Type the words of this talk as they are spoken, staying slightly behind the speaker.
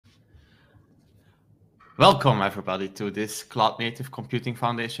Welcome, everybody, to this Cloud Native Computing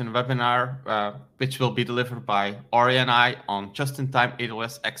Foundation webinar, which will be delivered by Ori and I on just-in-time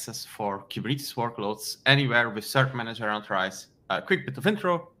AWS access for Kubernetes workloads anywhere with Cert Manager and Authorize. A quick bit of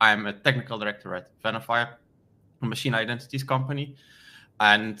intro. I'm a technical director at Verify, a machine identities company,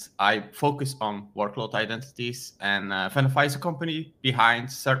 and I focus on workload identities. And Verify is a company behind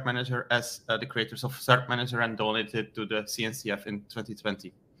Cert Manager as the creators of Cert Manager and donated to the CNCF in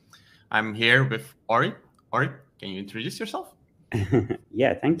 2020. I'm here with Ori. Ori, can you introduce yourself?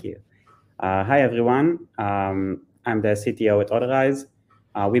 Yeah, thank you. Hi, everyone. I'm the CTO at Authorize.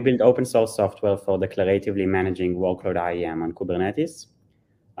 We build open source software for declaratively managing workload IAM on Kubernetes.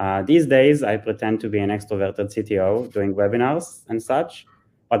 These days, I pretend to be an extroverted CTO doing webinars and such.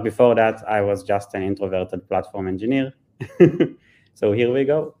 But before that, I was just an introverted platform engineer. So here we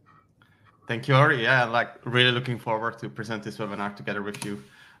go. Thank you, Ori. Yeah, really looking forward to present this webinar together with you.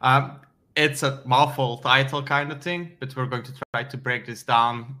 It's a mouthful title kind of thing, but we're going to try to break this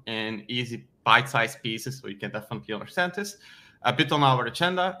down in easy bite-sized pieces so you can definitely understand this. A bit on our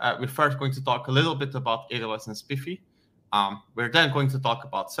agenda, we're first going to talk a little bit about AWS and Spiffy. We're then going to talk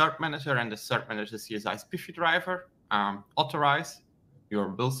about Cert Manager and the Cert Manager CSI Spiffy driver, Authorize,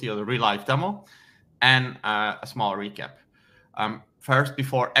 we'll see a real-life demo, and a small recap. First,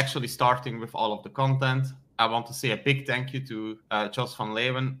 before actually starting with all of the content, I want to say a big thank you to Jos van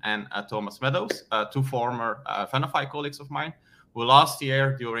Leeuwen and Thomas Meadows, two former Verify colleagues of mine, who last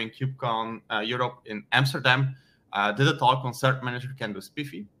year during KubeCon Europe in Amsterdam did a talk on Cert Manager can do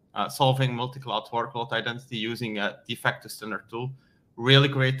Spiffy, solving multi-cloud workload identity using a de facto standard tool. Really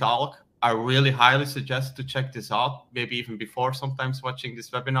great talk. I really highly suggest to check this out, maybe even before sometimes watching this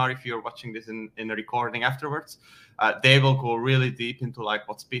webinar, if you're watching this in a recording afterwards. They will go really deep into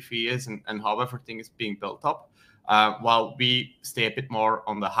what Spiffy is and how everything is being built up, while we stay a bit more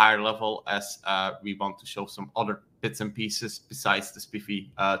on the higher level as we want to show some other bits and pieces besides the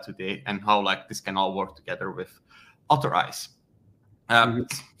Spiffy today and how this can all work together with Authorize.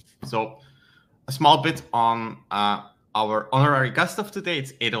 So a small bit on our honorary guest of today,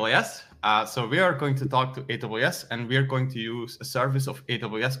 it's AWS. So we are going to talk to AWS, and we are going to use a service of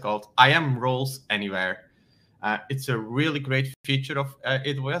AWS called IAM Roles Anywhere. It's a really great feature of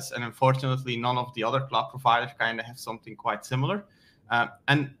AWS, and unfortunately, none of the other cloud providers kind of have something quite similar.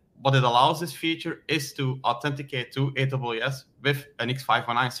 And what it allows this feature is to authenticate to AWS with an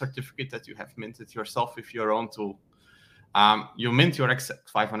X509 certificate that you have minted yourself with your own tool. You mint your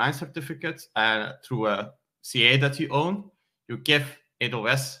X509 certificate through a CA that you own. You give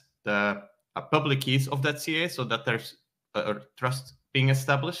AWS the public keys of that CA so that there's a trust being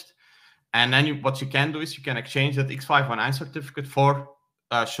established. And then what you can do is you can exchange that X509 certificate for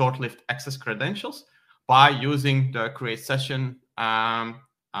short-lived access credentials by using the create session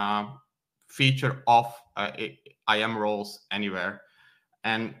feature of IAM Roles Anywhere.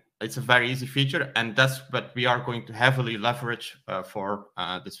 And it's a very easy feature, and that's what we are going to heavily leverage for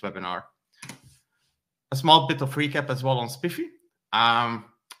this webinar. A small bit of recap as well on Spiffy.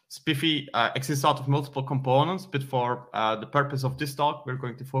 Spiffy exists out of multiple components, but for the purpose of this talk, we're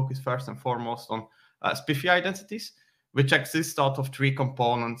going to focus first and foremost on Spiffy identities, which exist out of three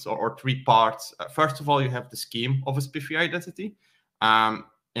components or three parts. First of all, you have the scheme of a Spiffy identity.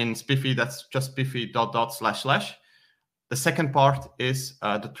 In Spiffy, that's just Spiffy ... The second part is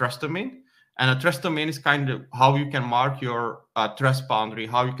the trust domain. And a trust domain is kind of how you can mark your trust boundary,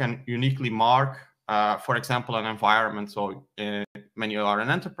 how you can uniquely mark, for example, an environment. So when you are an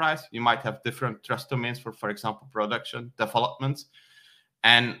enterprise, you might have different trust domains for example, production, development.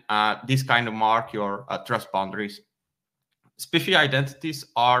 And these kind of mark your trust boundaries. Spiffy identities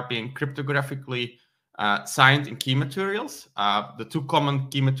are being cryptographically signed in key materials. The two common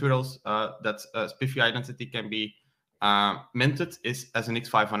key materials that Spiffy identity can be minted is as an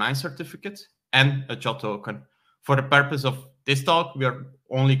X509 certificate and a JOT token. For the purpose of this talk, we are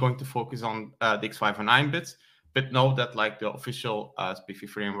only going to focus on the X509 bits, but know that the official Spiffy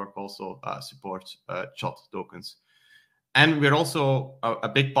framework also supports JOT tokens. And we're also, a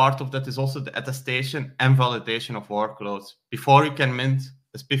big part of that is also the attestation and validation of workloads. Before you can mint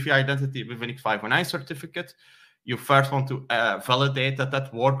a Spiffy identity with an X509 certificate, you first want to validate that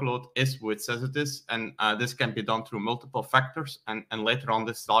that workload is who it says it is. And this can be done through multiple factors. And later on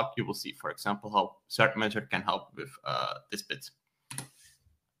this talk, you will see, for example, how Cert Manager can help with this bit.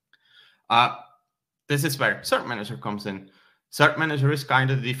 This is where Cert Manager comes in. Cert Manager is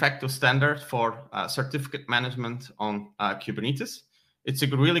kind of the de facto standard for certificate management on Kubernetes. It's a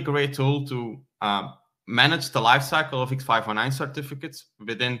really great tool to manage the lifecycle of X509 certificates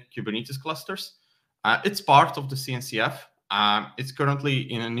within Kubernetes clusters. It's part of the CNCF, It's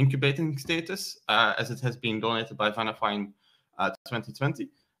currently in an incubating status, as it has been donated by Vanify in 2020.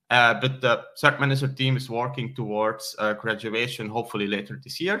 But the cert manager team is working towards graduation, hopefully later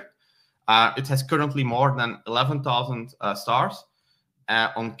this year. It has currently more than 11,000 stars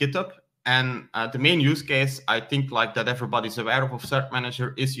on GitHub. And the main use case, I think, like that everybody's aware of Cert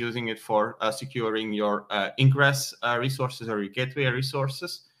Manager, is using it for securing your ingress resources or your gateway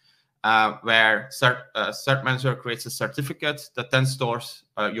resources, where Cert Manager creates a certificate that then stores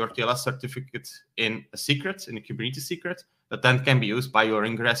your TLS certificate in a secret, in a Kubernetes secret, that then can be used by your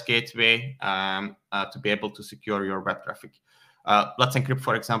ingress gateway to be able to secure your web traffic. Let's Encrypt,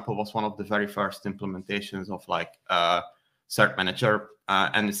 for example, was one of the very first implementations of like Cert Manager,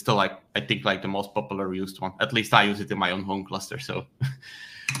 and it's still like, I think, like the most popular used one. At least I use it in my own home cluster. So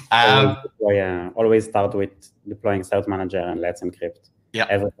always start with deploying Cert Manager and Let's Encrypt. Yeah,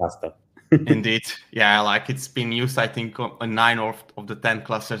 every cluster. Indeed, yeah, like it's been used, I think, on 9 of the 10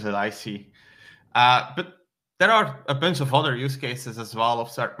 clusters that I see. But there are a bunch of other use cases as well of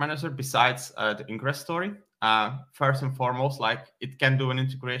Cert Manager besides the ingress story. First and foremost, like it can do an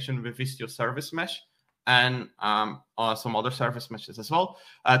integration with Istio Service Mesh and some other service meshes as well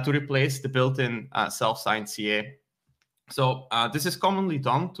to replace the built-in self-signed CA. So this is commonly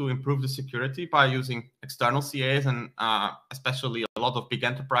done to improve the security by using external CAs, and especially a lot of big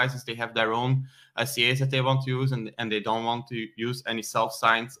enterprises, they have their own CAs that they want to use, and they don't want to use any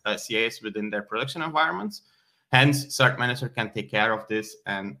self-signed CAs within their production environments. Hence, Cert Manager can take care of this,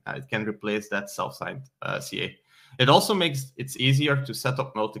 and it can replace that self-signed CA. It also makes it easier to set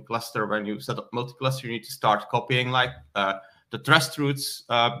up multi-cluster. When you set up multi-cluster, you need to start copying like the trust routes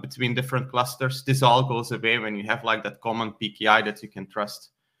between different clusters. This all goes away when you have like that common PKI that you can trust.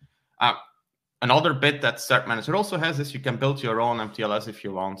 Another bit that Cert Manager also has is you can build your own MTLS if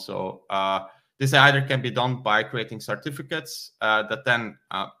you want. So this either can be done by creating certificates that then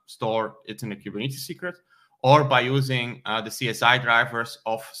store it in a Kubernetes secret, or by using the CSI drivers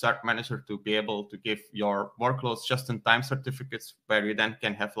of Cert Manager to be able to give your workloads just-in-time certificates, where you then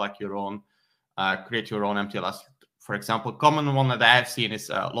can have like your own, create your own MTLS. For example, common one that I have seen is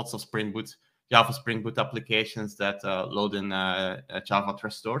lots of Spring Boot, Java Spring Boot applications that load in Java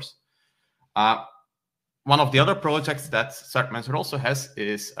Trust stores. One of the other projects that Cert Manager also has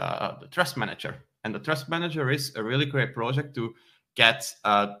is the Trust Manager. And the Trust Manager is a really great project to get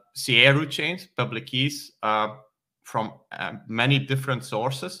CA root chains, public keys from many different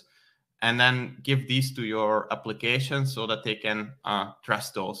sources, and then give these to your application so that they can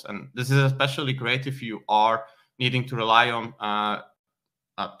trust those. And this is especially great if you are needing to rely on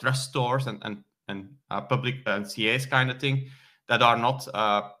trust stores and public CAs kind of thing that are not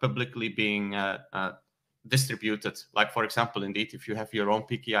publicly being distributed. Like, for example, indeed, if you have your own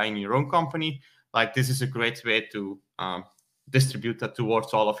PKI in your own company, like this is a great way to distribute that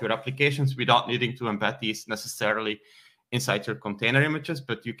towards all of your applications without needing to embed these necessarily inside your container images,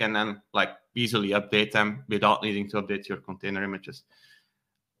 but you can then like easily update them without needing to update your container images.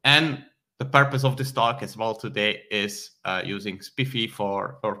 And the purpose of this talk as well today is using SPIFFE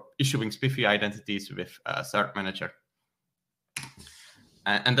or issuing SPIFFE identities with Cert Manager.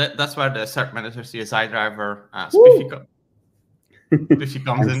 And that's where the Cert Manager CSI driver SPIFFE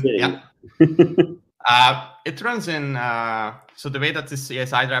comes in. Yeah. It runs in, so the way that the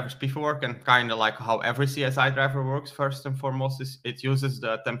CSI driver SPIFFE work, and kind of like how every CSI driver works, first and foremost, is it uses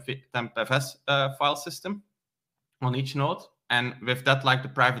the tempfs file system on each node. And with that, like the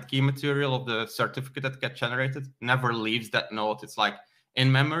private key material of the certificate that gets generated never leaves that node. It's like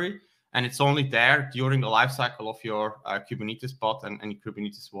in memory, and it's only there during the lifecycle of your Kubernetes pod and any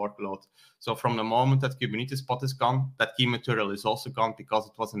Kubernetes workload. So from the moment that Kubernetes pod is gone, that key material is also gone because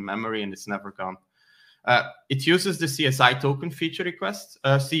it was in memory and it's never gone. It uses the CSI token feature request,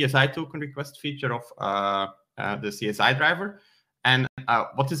 CSI token request feature of the CSI driver. And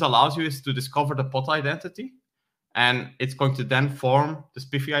what this allows you is to discover the pod identity. And it's going to then form the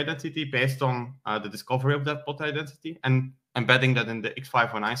SPIFFE identity based on the discovery of that pod identity and embedding that in the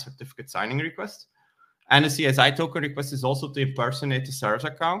X509 certificate signing request. And the CSI token request is also to impersonate the service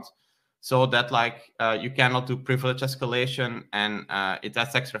account, so that like you cannot do privilege escalation, and it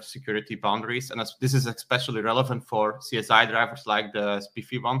has extra security boundaries. And this is especially relevant for CSI drivers like the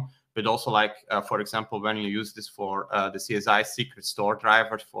SPIFFE one, but also like, for example, when you use this for the CSI secret store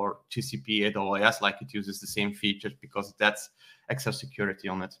drivers for GCP, AWS, like it uses the same features because that's extra security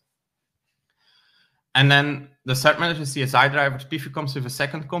on it. And then the Cert Manager CSI driver SPIFFE comes with a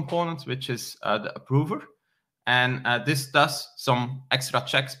second component, which is the approver. And this does some extra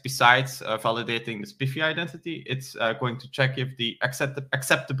checks besides validating the SPIFFE identity. It's going to check if the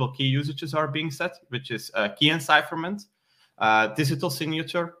acceptable key usages are being set, which is key encipherment. digital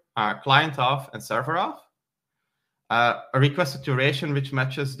signature, client auth, and server auth. A requested duration which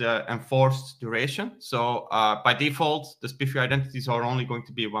matches the enforced duration. So by default, the SPIFFE identities are only going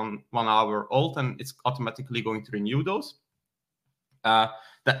to be one hour old, and it's automatically going to renew those.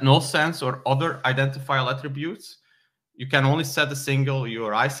 That no sense or other identifier attributes, you can only set a single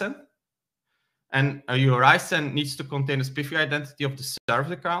URI send. And a URI send needs to contain a SPIFFE identity of the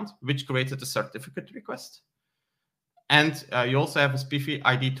service account, which created a certificate request. And you also have a SPIFFE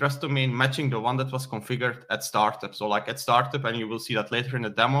ID trust domain matching the one that was configured at startup. So like at startup, and you will see that later in the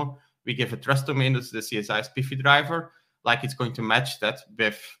demo, we give a trust domain to the CSI SPIFFE driver, like it's going to match that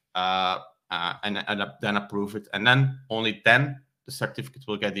with, and then approve it. And then only then the certificate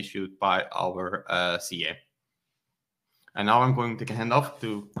will get issued by our CA. And now I'm going to hand off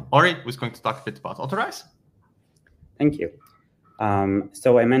to Ori, who's going to talk a bit about Authorize. Thank you.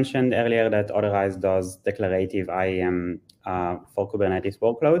 So I mentioned earlier that Authorize does declarative IAM for Kubernetes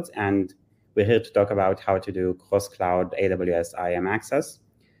workloads, and we're here to talk about how to do cross-cloud AWS IAM access.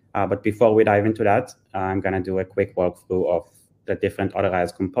 But before we dive into that, I'm going to do a quick walkthrough of the different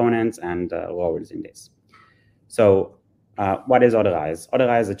Authorize components and roles in this. So what is Authorize?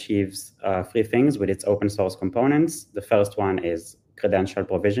 Authorize achieves three things with its open source components. The first one is credential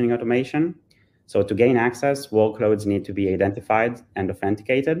provisioning automation. So to gain access, workloads need to be identified and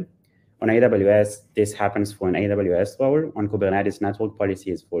authenticated. On AWS, this happens through an AWS role. On Kubernetes, network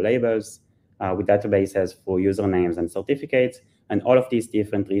policies for labels, with databases for usernames and certificates. And all of these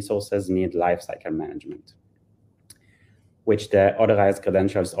different resources need lifecycle management, which the Authorize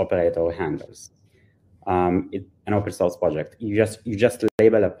credentials operator handles. An open source project. You just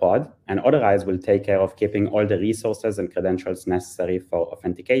label a pod, and Authorize will take care of keeping all the resources and credentials necessary for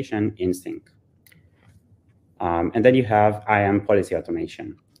authentication in sync. And then you have IAM policy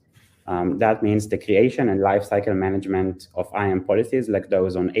automation. That means the creation and lifecycle management of IAM policies like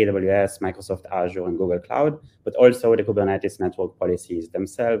those on AWS, Microsoft Azure, and Google Cloud, but also the Kubernetes network policies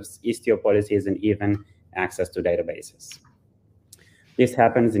themselves, Istio policies, and even access to databases. This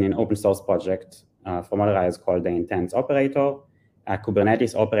happens in an open source project from Authorize called the Intents Operator, a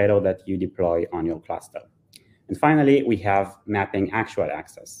Kubernetes operator that you deploy on your cluster. And finally, we have mapping actual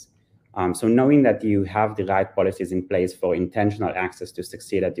access. So knowing that you have the right policies in place for intentional access to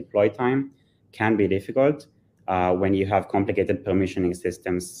succeed at deploy time can be difficult when you have complicated permissioning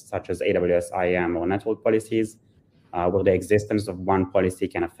systems such as AWS IAM or network policies, where the existence of one policy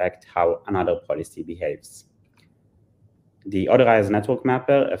can affect how another policy behaves. The Authorize Network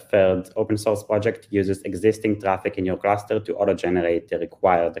Mapper, a third open source project, uses existing traffic in your cluster to auto-generate the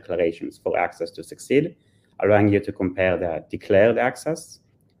required declarations for access to succeed, allowing you to compare the declared access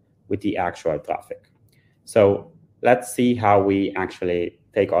with the actual traffic. So let's see how we actually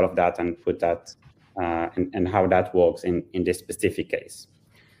take all of that and put that and how that works in this specific case.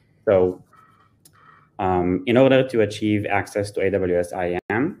 So in order to achieve access to AWS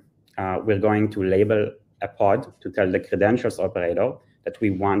IAM, we're going to label a pod to tell the credentials operator that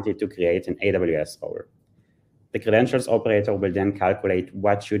we want it to create an AWS role. The credentials operator will then calculate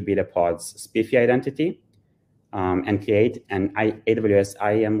what should be the pod's SPIFFE identity and create an AWS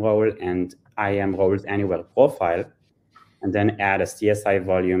IAM role and IAM roles anywhere profile, and then add a CSI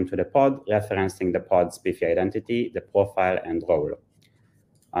volume to the pod, referencing the pod's SPIFFE identity, the profile, and role.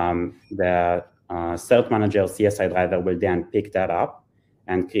 The cert manager CSI driver will then pick that up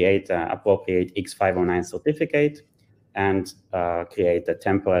and create an appropriate X509 certificate and create the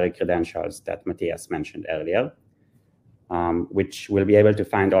temporary credentials that Matthias mentioned earlier, which will be able to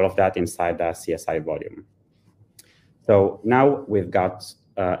find all of that inside the CSI volume. So now we've got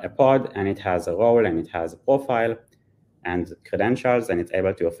a pod, and it has a role, and it has a profile and credentials, and it's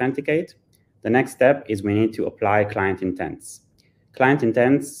able to authenticate. The next step is we need to apply client intents. Client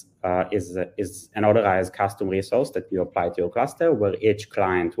intents is an authorized custom resource that you apply to your cluster, where each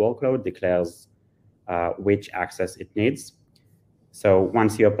client workload declares which access it needs. So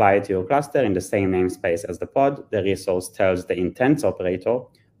once you apply it to your cluster in the same namespace as the pod, the resource tells the intents operator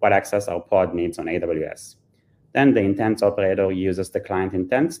what access our pod needs on AWS. Then the intents operator uses the client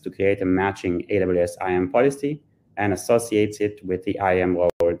intents to create a matching AWS IAM policy and associates it with the IAM role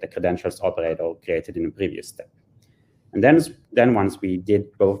the credentials operator created in the previous step. And then once we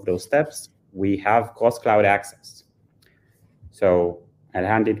did both those steps, we have cross-cloud access. So I'll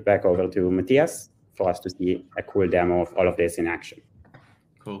hand it back over to Matthias for us to see a cool demo of all of this in action.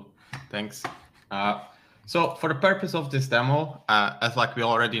 Cool, thanks. So for the purpose of this demo, as like we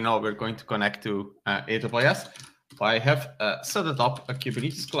already know, we're going to connect to AWS. I have set it up a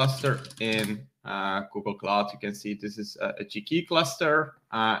Kubernetes cluster in Google Cloud. You can see this is a GKE cluster.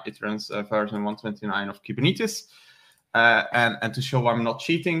 It runs version 129 of Kubernetes. And to show I'm not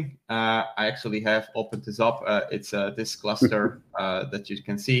cheating, I actually have opened this up. It's this cluster that you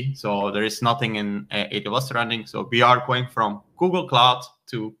can see. So there is nothing in AWS running. So we are going from Google Cloud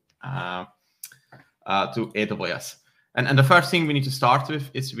to AWS. And the first thing we need to start with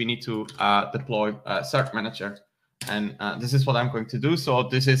is we need to deploy Cert Manager. And this is what I'm going to do. So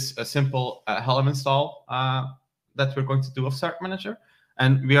this is a simple Helm install that we're going to do of Cert Manager.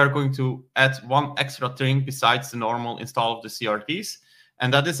 And we are going to add one extra thing besides the normal install of the CRDs.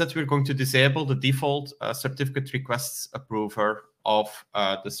 And that is that we're going to disable the default certificate requests approver of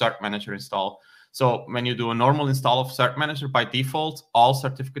the Cert Manager install. So when you do a normal install of Cert Manager, by default, all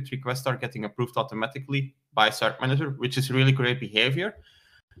certificate requests are getting approved automatically by Cert Manager, which is really great behavior.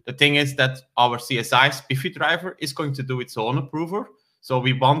 The thing is that our CSI SPIFFE driver is going to do its own approver. So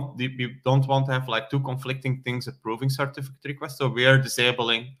we don't want to have like two conflicting things approving certificate requests. So we are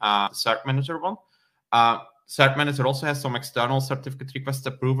disabling the Cert Manager one. Cert Manager also has some external certificate request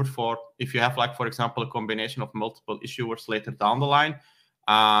approver for if you have, like, for example, a combination of multiple issuers later down the line,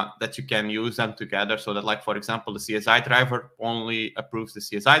 that you can use them together. So that, like, for example, the CSI driver only approves the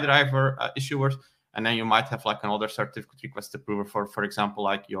CSI driver issuers. And then you might have like another certificate request approver for example,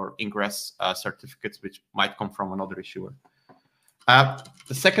 like your ingress certificates, which might come from another issuer.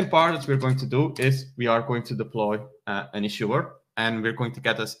 The second part that we're going to do is we are going to deploy an issuer, and we're going to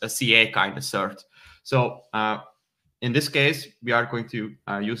get a CA kind of cert. So in this case, we are going to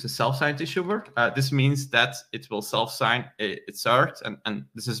use a self-signed issuer. This means that it will self-sign its cert, and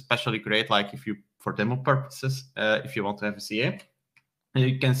this is especially great, like if you, for demo purposes, if you want to have a CA. And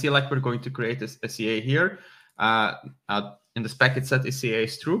you can see like we're going to create a CA here. In the spec, it said CA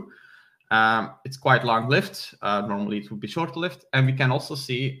is true. It's quite long-lived. Normally, it would be short-lived. And we can also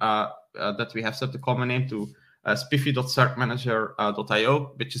see that we have set the common name to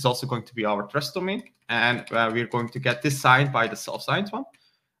spiffy.certmanager.io, which is also going to be our trust domain. And we're going to get this signed by the self-signed one.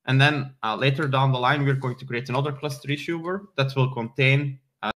 And then later down the line, we're going to create another cluster issuer that will contain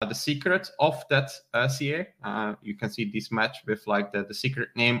the secret of that CA. You can see this match with like the secret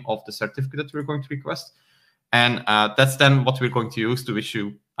name of the certificate that we're going to request. And that's then what we're going to use to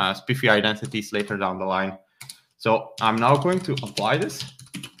issue SPIFFE identities later down the line. So I'm now going to apply this.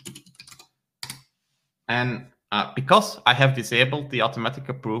 And because I have disabled the automatic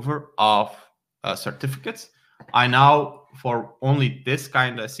approver of certificates, I now, for only this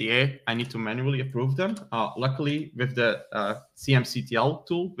kind of CA, I need to manually approve them. Luckily, with the CMCTL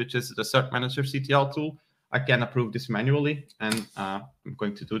tool, which is the Cert Manager CTL tool, I can approve this manually. And I'm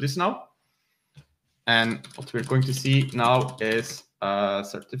going to do this now. And what we're going to see now is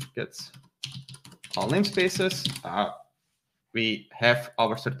certificates, all namespaces. We have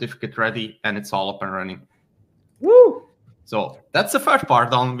our certificate ready, and it's all up and running. Woo! So that's the first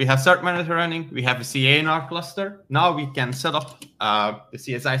part done. We have Cert Manager running. We have a CA in our cluster. Now we can set up the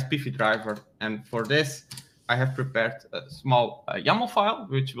CSI SPIFFE driver. And for this, I have prepared a small YAML file,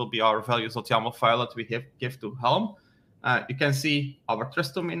 which will be our values.yaml file that we give to Helm. You can see our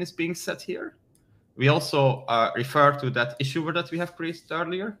trust domain is being set here. We also refer to that issuer that we have created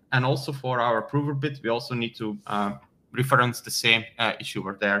earlier. And also for our approver bit, we also need to reference the same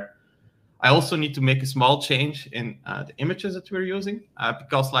issuer there. I also need to make a small change in the images that we're using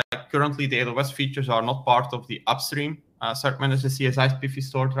because, like, currently the AWS features are not part of the upstream Cert Manager CSI SPIFFE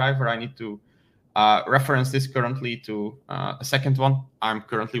store driver. I need to reference this currently to a second one. I'm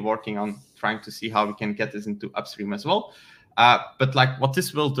currently working on trying to see how we can get this into upstream as well. But like what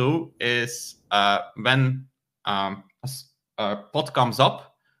this will do is when a pod comes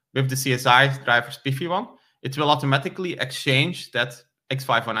up with the CSI driver SPIFFE one, it will automatically exchange that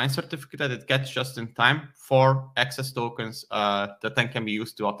X509 certificate that it gets just in time for access tokens that then can be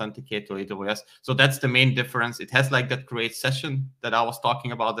used to authenticate to AWS. So that's the main difference. It has like that create session that I was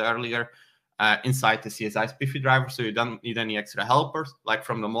talking about earlier inside the CSI SPIFFE driver. So you don't need any extra helpers. Like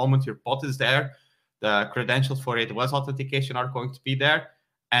from the moment your pod is there, the credentials for AWS authentication are going to be there.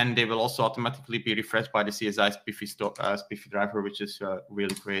 And they will also automatically be refreshed by the CSI SPIFFE driver, which is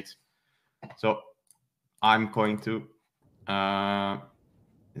really great. So I'm going to... where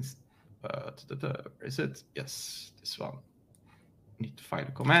is it? Yes, this one. Need to find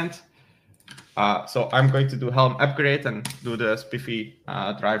a command. So I'm going to do Helm upgrade and do the SPIFFE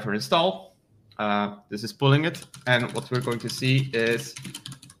driver install. This is pulling it. And what we're going to see is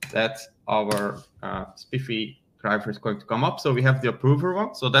that our SPIFFE driver is going to come up. So we have the approver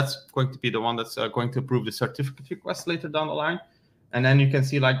one. So that's going to be the one that's going to approve the certificate request later down the line. And then you can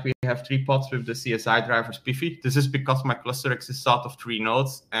see like we have 3 pods with the CSI driver SPIFFE. This is because my cluster exists out of 3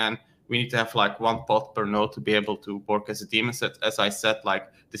 nodes, and we need to have like 1 pod per node to be able to work as a daemon set. As I said, like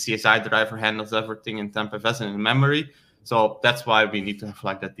the CSI driver handles everything in temp FS and in memory. So that's why we need to have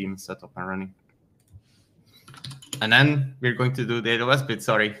like that daemon set up and running. And then we're going to do the AWS bit,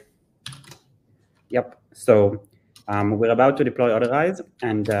 sorry. Yep. So we're about to deploy Authorize.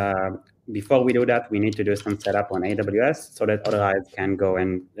 And before we do that, we need to do some setup on AWS so that Authorize can go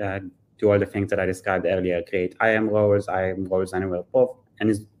and do all the things that I described earlier, create IAM roles anywhere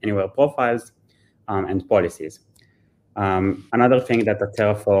profiles, and policies. Another thing that the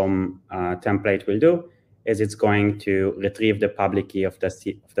Terraform template will do is it's going to retrieve the public key of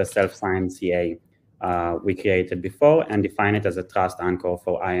the self-signed CA we created before and define it as a trust anchor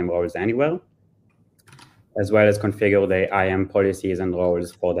for IAM roles anywhere, as well as configure the IAM policies and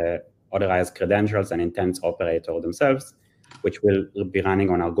roles for the authorized credentials and intents operator themselves, which will be running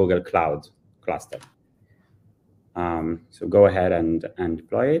on our Google Cloud cluster. So go ahead and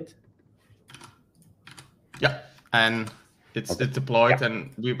deploy it. Yeah, and it's deployed,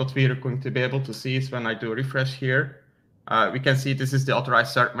 and what we are going to be able to see is when I do a refresh here, we can see this is the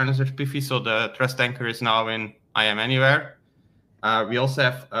authorized cert manager PV, so the trust anchor is now in IAM Anywhere. We also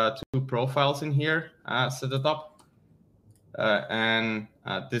have 2 profiles in here set it up, and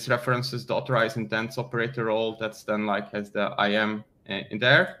this references the authorized intents operator role that's then like has the IAM in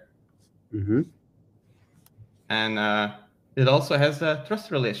there. Mm-hmm. And it also has a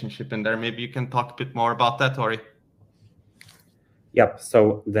trust relationship in there. Maybe you can talk a bit more about that, Ori. Yep.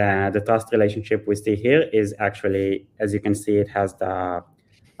 So the trust relationship we see here is actually, as you can see, it has the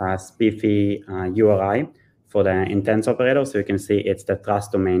spiffy URI for the intents operator. So you can see it's the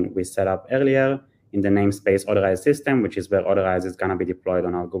trust domain we set up earlier in the namespace authorized system, which is where authorized is going to be deployed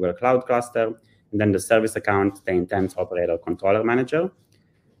on our Google Cloud cluster. And then the service account, the intents operator controller manager.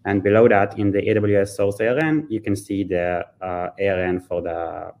 And below that, in the AWS source ARN, you can see the ARN for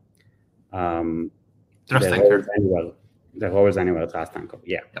the trust anchor. The roles anywhere trust anchor.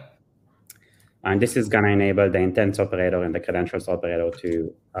 Yeah. Yep. And this is going to enable the intents operator and the credentials operator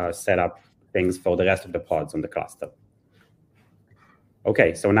to set up things for the rest of the pods on the cluster.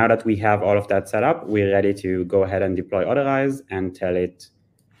 Okay, so now that we have all of that set up, we're ready to go ahead and deploy Authorize and tell it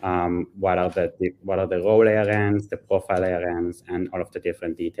what are the role ARNs, the profile ARNs, and all of the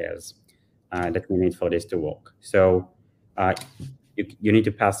different details that we need for this to work. So you need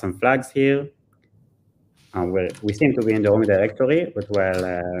to pass some flags here. We seem to be in the home directory, but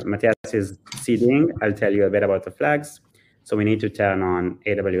while Matthias is seeding, I'll tell you a bit about the flags. So we need to turn on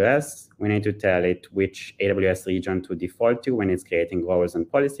AWS. We need to tell it which AWS region to default to when it's creating roles and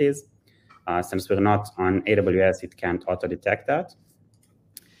policies. Since we're not on AWS, it can't auto-detect that.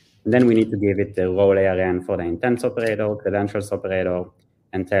 And then we need to give it the role ARN for the intents operator, credentials operator,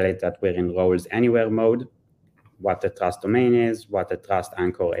 and tell it that we're in roles anywhere mode, what the trust domain is, what the trust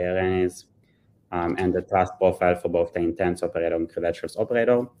anchor ARN is, and the trust profile for both the intents operator and credentials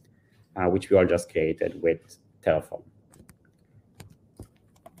operator, which we all just created with Terraform.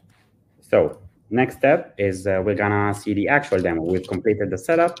 So next step is we're gonna see the actual demo. We've completed the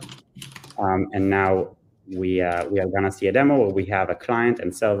setup, and now we are gonna see a demo where we have a client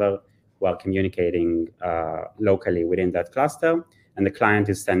and server who are communicating locally within that cluster, and the client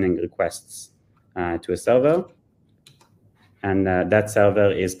is sending requests to a server. And that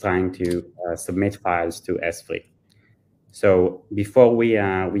server is trying to submit files to S3. So before we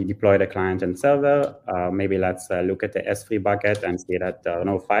deploy the client and server, maybe let's look at the S3 bucket and see that there are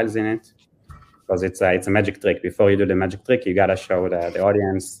no files in it, because it's a magic trick. Before you do the magic trick, you gotta show the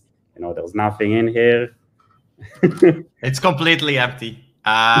audience, there's nothing in here. It's completely empty,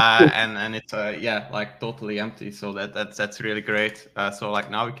 and it's like totally empty. So that's really great. So like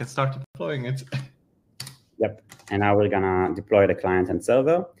now we can start deploying it. Yep. And now we're gonna deploy the client and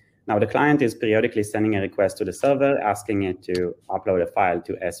server. Now the client is periodically sending a request to the server, asking it to upload a file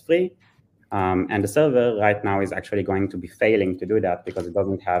to S3. And the server right now is actually going to be failing to do that because it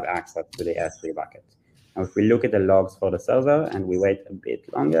doesn't have access to the S3 bucket. Now, if we look at the logs for the server and we wait a bit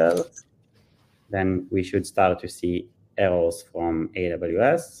longer, then we should start to see errors from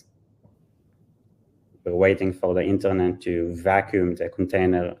AWS. We're waiting for the internet to vacuum the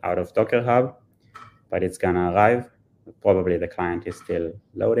container out of Docker Hub, but it's gonna arrive. Probably the client is still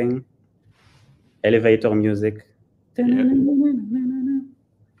loading. Elevator music. Yeah.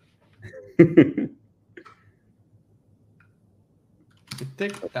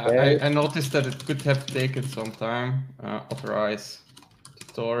 I noticed that it could have taken some time. Authorize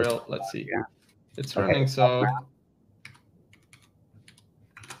tutorial. Let's see. Yeah. It's running, so.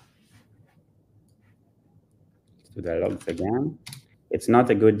 Let's do the logs again. It's not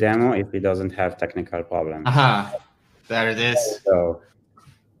a good demo if it doesn't have technical problems. Aha, there it is. So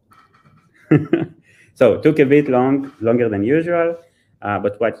it took a bit longer than usual,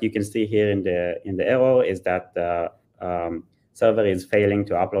 but what you can see here in the error is that server is failing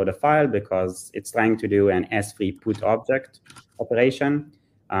to upload a file because it's trying to do an S3 put object operation,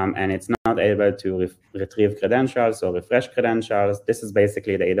 and it's not able to retrieve credentials or refresh credentials. This is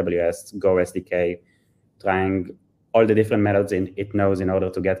basically the AWS Go SDK trying all the different methods it knows in order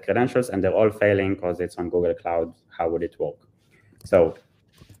to get credentials, and they're all failing because it's on Google Cloud. How would it work? So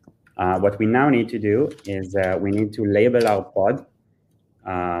what we now need to do is we need to label our pod.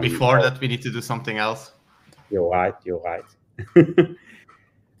 Before that, we need to do something else. You're right.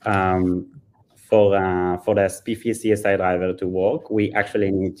 For the SPIFFE CSI driver to work, we actually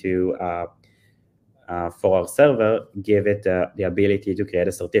need to, for our server, give it the ability to create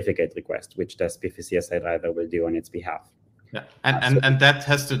a certificate request, which the SPIFFE CSI driver will do on its behalf. Yeah, and that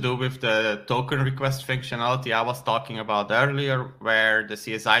has to do with the token request functionality I was talking about earlier, where the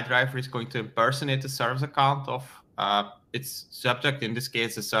CSI driver is going to impersonate the service account of its subject, in this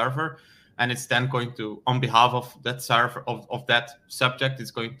case, the server, and it's then going to, on behalf of that server, of that subject,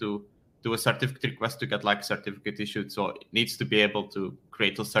 it's going to do a certificate request to get like a certificate issued. So it needs to be able to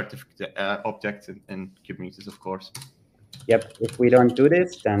create those certificate objects in Kubernetes, of course. Yep, if we don't do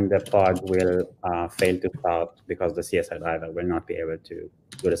this, then the pod will fail to start because the CSI driver will not be able to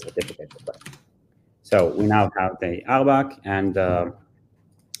do the certificate request. So we now have the RBAC, and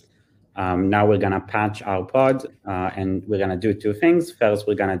now we're going to patch our pod, and we're going to do two things. First,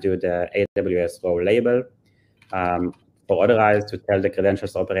 we're going to do the AWS role label for authorize to tell the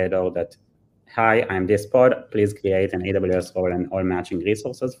credentials operator that, hi, I'm this pod. Please create an AWS role and all matching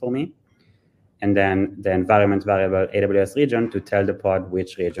resources for me. And then the environment variable AWS region to tell the pod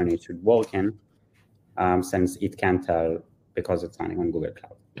which region it should work in, since it can tell because it's running on Google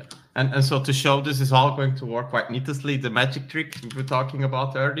Cloud. Yeah. And so to show this is all going to work quite neatly, the magic trick we were talking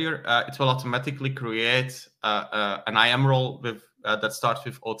about earlier, it will automatically create an IAM role with that starts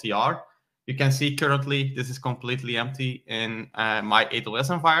with OTR. You can see currently this is completely empty in my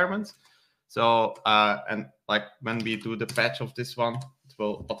AWS environment. So, and like when we do the patch of this one, it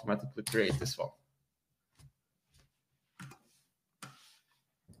will automatically create this one.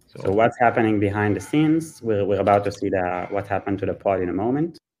 So what's happening behind the scenes? We're about to see what happened to the pod in a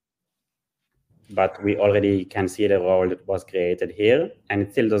moment. But we already can see the role that was created here. And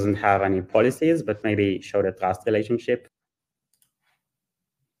it still doesn't have any policies, but maybe show the trust relationship.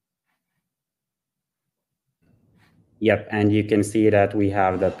 Yep, and you can see that we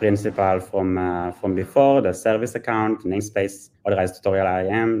have the principal from before, the service account, namespace, authorized tutorial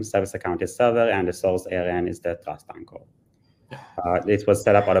IAM, service account is server, and the source ARN is the trust anchor. This was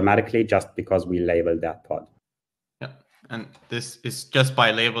set up automatically just because we labeled that pod. Yeah, and this is just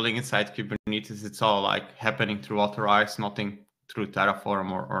by labeling inside Kubernetes. It's all like happening through authorize, nothing through Terraform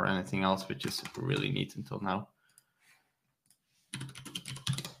or anything else, which is really neat until now.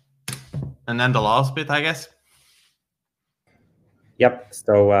 And then the last bit, I guess. Yep,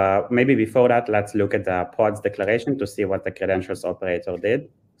 so maybe before that, let's look at the pod's declaration to see what the credentials operator did.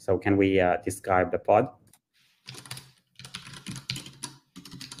 So can we describe the pod?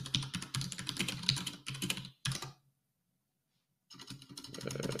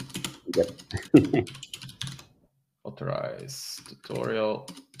 Yep. Authorize tutorial.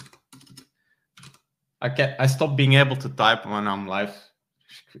 I stopped being able to type when I'm live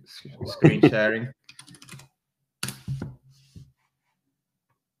screen sharing.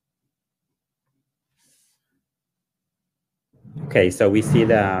 Okay, so we see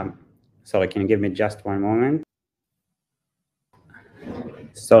the, sorry, can you give me just one moment?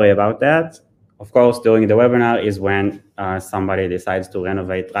 Sorry about that. Of course, during the webinar is when somebody decides to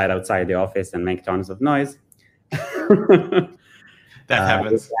renovate right outside the office and make tons of noise. That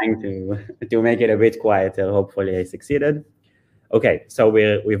happens. Trying to make it a bit quieter. Hopefully I succeeded. Okay, so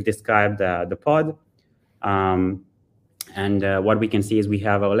we've described the pod. And what we can see is we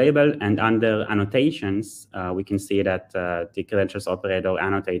have our label, and under annotations, we can see that the credentials operator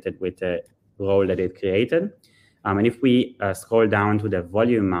annotated with the role that it created. And if we scroll down to the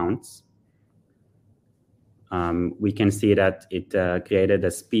volume mounts, we can see that it created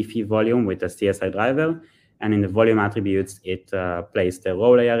a SPIFFE volume with a CSI driver. And in the volume attributes, it placed the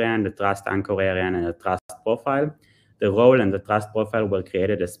role ARN, the trust anchor ARN, and the trust profile. The role and the trust profile were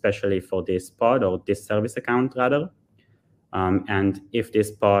created especially for this pod, or this service account rather. And if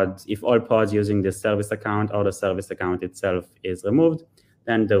all pods using the service account or the service account itself is removed,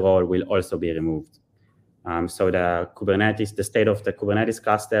 then the role will also be removed. So the state of the Kubernetes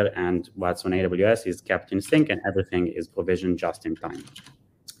cluster and what's on AWS is kept in sync, and everything is provisioned just in time.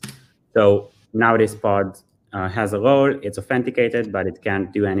 So now this pod has a role, it's authenticated, but it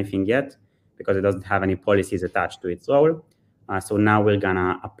can't do anything yet because it doesn't have any policies attached to its role. So now we're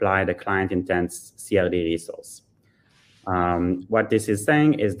gonna apply the client intents CRD resource. What this is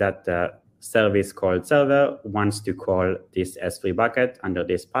saying is that the service called server wants to call this S3 bucket under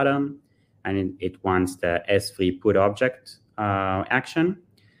this pattern, and it wants the S3 put object action.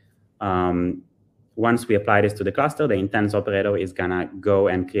 Once we apply this to the cluster, the intents operator is gonna go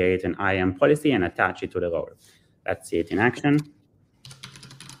and create an IAM policy and attach it to the role. Let's see it in action.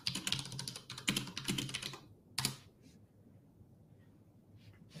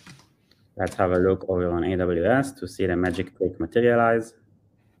 Let's have a look over on AWS to see the magic trick materialize.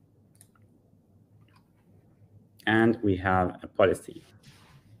 And we have a policy,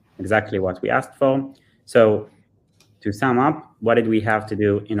 exactly what we asked for. So to sum up, what did we have to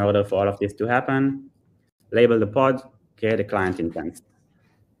do in order for all of this to happen? Label the pod, create a client instance.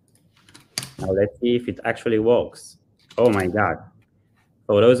 Now let's see if it actually works. Oh my God.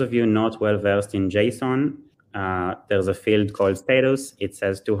 For those of you not well versed in JSON, there's a field called status. It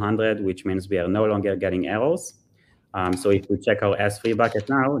says 200, which means we are no longer getting errors. So if we check our S3 bucket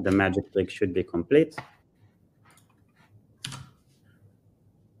now, the magic trick should be complete.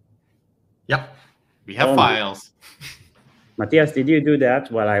 Yep, we have files. Matthias, did you do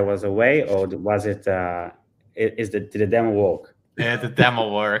that while I was away, or was it? Did the demo work? Yeah, the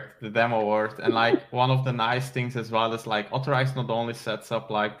demo worked. The demo worked, and like one of the nice things as well is like Authorize not only sets up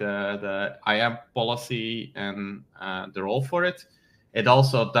like the IAM policy and the role for it, it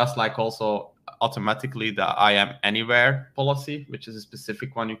also does like also automatically the IAM anywhere policy, which is a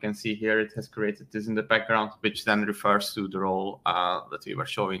specific one. You can see here it has created this in the background, which then refers to the role that we were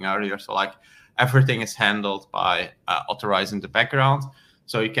showing earlier. So like everything is handled by Authorize in the background,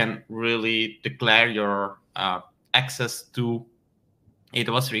 so you can really declare your access to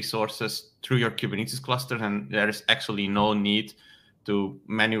AWS resources through your Kubernetes cluster, and there is actually no need to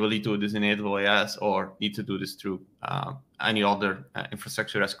manually do this in AWS or need to do this through any other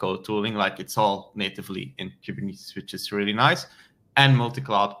infrastructure as code tooling. Like it's all natively in Kubernetes, which is really nice, and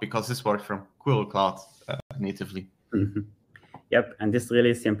multi-cloud because this works from Google Cloud natively. Mm-hmm. Yep, and this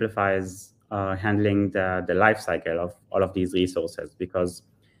really simplifies handling the lifecycle of all of these resources, because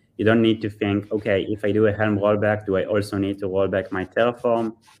you don't need to think, okay, if I do a Helm rollback, do I also need to roll back my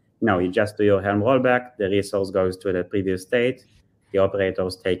Terraform? No, you just do your Helm rollback, the resource goes to the previous state, the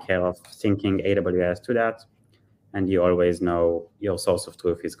operators take care of syncing AWS to that, and you always know your source of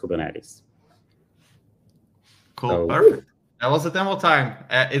truth is Kubernetes. Cool, so, perfect. That was the demo time.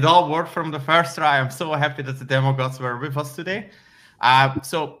 It all worked from the first try. I'm so happy that the demo gods were with us today.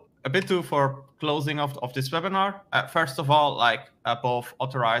 So a bit for closing of this webinar. First of all, like both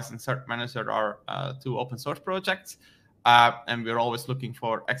Authorize and Cert Manager are two open source projects. And we're always looking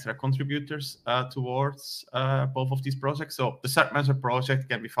for extra contributors towards both of these projects. So the Cert Manager project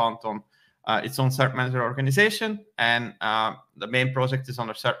can be found on its own Cert Manager organization. And the main project is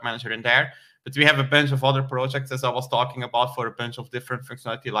under Cert Manager in there. But we have a bunch of other projects, as I was talking about, for a bunch of different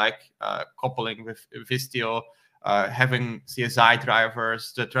functionality, like coupling with Istio, having CSI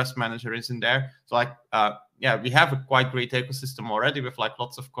drivers, the Trust Manager is in there. So like, yeah, we have a quite great ecosystem already with like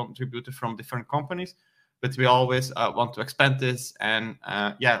lots of contributors from different companies. But we always want to expand this and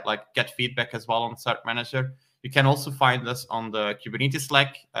yeah, like get feedback as well on Cert Manager. You can also find us on the Kubernetes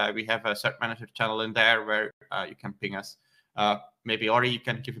Slack. We have a Cert Manager channel in there where you can ping us. Maybe Ori, you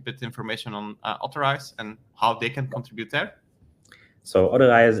can give a bit of information on Authorize and how they can contribute there. So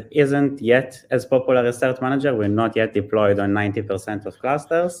Authorize isn't yet as popular as Cert Manager. We're not yet deployed on 90% of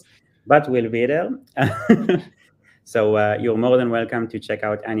clusters, but we'll be there. So you're more than welcome to check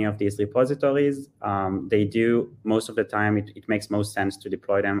out any of these repositories. They do, most of the time, it makes most sense to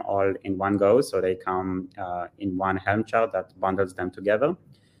deploy them all in one go. So they come in one Helm chart that bundles them together.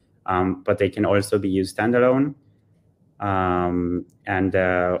 But they can also be used standalone. And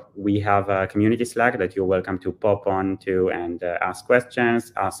we have a community Slack that you're welcome to pop on to and ask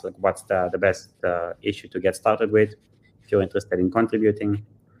questions, ask like what's the best issue to get started with if you're interested in contributing.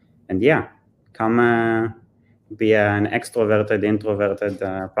 And yeah, come be an extroverted, introverted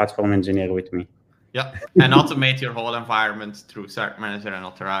platform engineer with me. Yeah, and automate your whole environment through Cert Manager and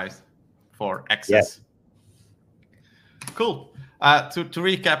Authorize for access. Yeah. Cool. To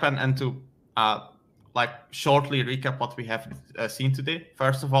recap and to like shortly recap what we have seen today.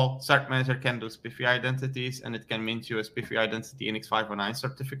 First of all, Cert Manager can do SPIFFE identities, and it can mint you a SPIFFE identity NX 509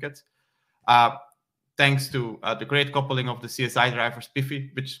 certificate. Thanks to the great coupling of the CSI driver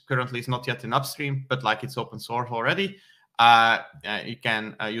SPIFFE, which currently is not yet in upstream, but like it's open source already. You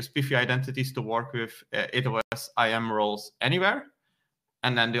can use SPIFFE identities to work with AWS IAM roles anywhere.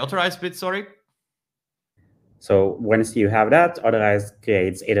 And then the Authorize bit, sorry. So once you have that, Authorize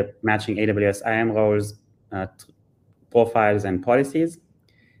creates matching AWS IAM roles, profiles, and policies.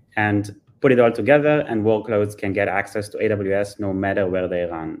 And put it all together, and workloads can get access to AWS no matter where they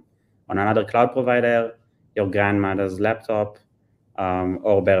run, on another cloud provider, your grandmother's laptop,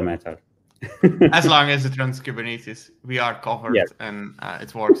 or bare metal. As long as it runs Kubernetes, we are covered. Yes. And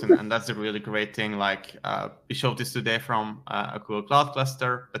it works. And that's a really great thing. Like we showed this today from a Google Cloud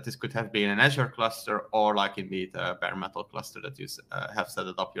cluster, but this could have been an Azure cluster, or like indeed a bare metal cluster that you have set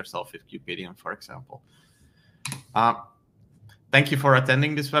it up yourself with Kupedium, for example. Thank you for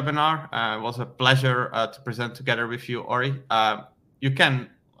attending this webinar. It was a pleasure to present together with you, Ori.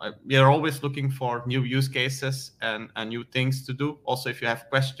 We are always looking for new use cases and new things to do. Also, if you have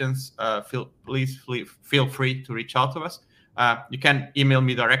questions, please feel free to reach out to us. You can email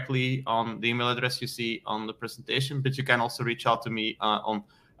me directly on the email address you see on the presentation, but you can also reach out to me on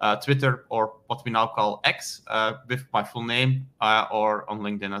Twitter, or what we now call X, with my full name, or on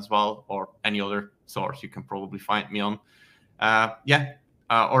LinkedIn as well, or any other source you can probably find me on.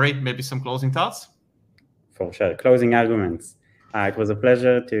 Ori, maybe some closing thoughts? For sure. Closing arguments. It was a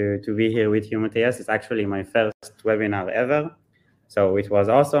pleasure to be here with you, Matthias. It's actually my first webinar ever. So it was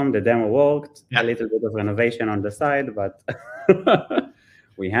awesome. The demo worked. A little bit of renovation on the side, but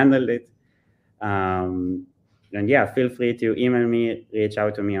we handled it. And yeah, feel free to email me, reach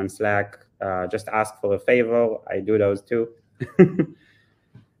out to me on Slack. Just ask for a favor. I do those too.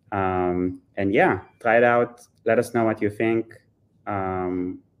 And yeah, try it out. Let us know what you think.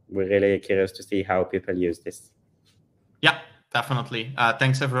 We're really curious to see how people use this. Yeah, definitely.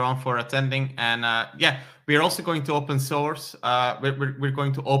 Thanks everyone for attending. And we're also going to open source. We're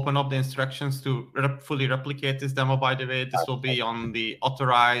going to open up the instructions to fully replicate this demo, by the way. This will be on the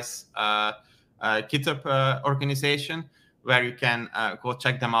authorized GitHub organization, where you can go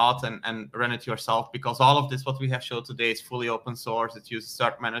check them out and run it yourself, because all of this, what we have showed today, is fully open source. It uses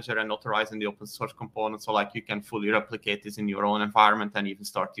Cert Manager and authorizing the open source component. So like you can fully replicate this in your own environment and even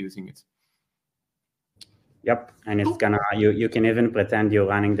start using it. Yep, and it's gonna, you can even pretend you're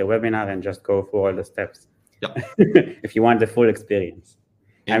running the webinar and just go through all the steps. Yep. If you want the full experience.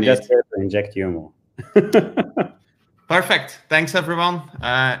 Indeed. I'm just here to inject humor. Perfect. Thanks, everyone.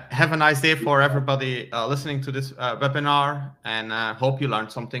 Have a nice day for everybody listening to this webinar, and hope you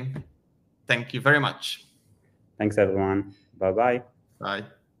learned something. Thank you very much. Thanks, everyone. Bye-bye. Bye.